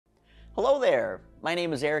Hello there, my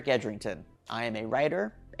name is Eric Edrington. I am a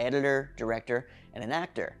writer, editor, director, and an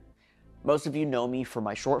actor. Most of you know me for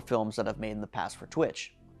my short films that I've made in the past for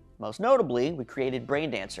Twitch. Most notably, we created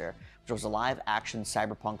Braindancer, which was a live-action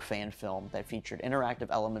cyberpunk fan film that featured interactive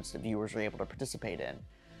elements that viewers were able to participate in.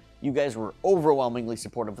 You guys were overwhelmingly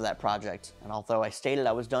supportive of that project, and although I stated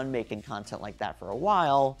I was done making content like that for a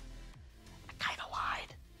while, I kinda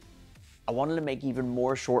lied. I wanted to make even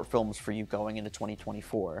more short films for you going into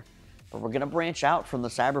 2024, but we're gonna branch out from the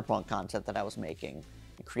cyberpunk content that I was making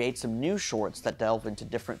and create some new shorts that delve into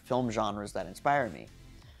different film genres that inspire me.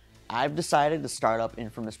 I've decided to start up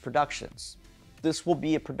Infamous Productions. This will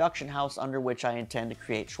be a production house under which I intend to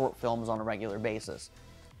create short films on a regular basis.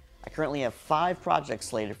 I currently have 5 projects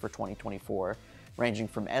slated for 2024, ranging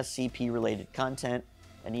from SCP-related content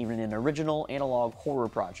and even an original analog horror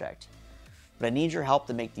project. But I need your help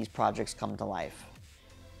to make these projects come to life.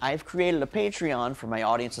 I've created a Patreon for my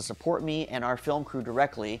audience to support me and our film crew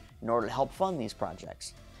directly in order to help fund these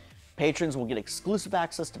projects. Patrons will get exclusive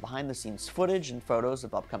access to behind-the-scenes footage and photos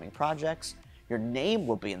of upcoming projects, your name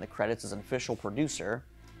will be in the credits as an official producer,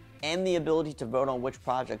 and the ability to vote on which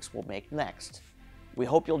projects we'll make next. We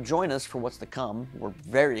hope you'll join us for what's to come. We're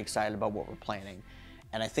very excited about what we're planning,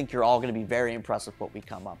 and I think you're all going to be very impressed with what we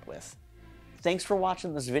come up with. Thanks for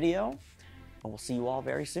watching this video, and we'll see you all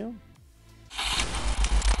very soon.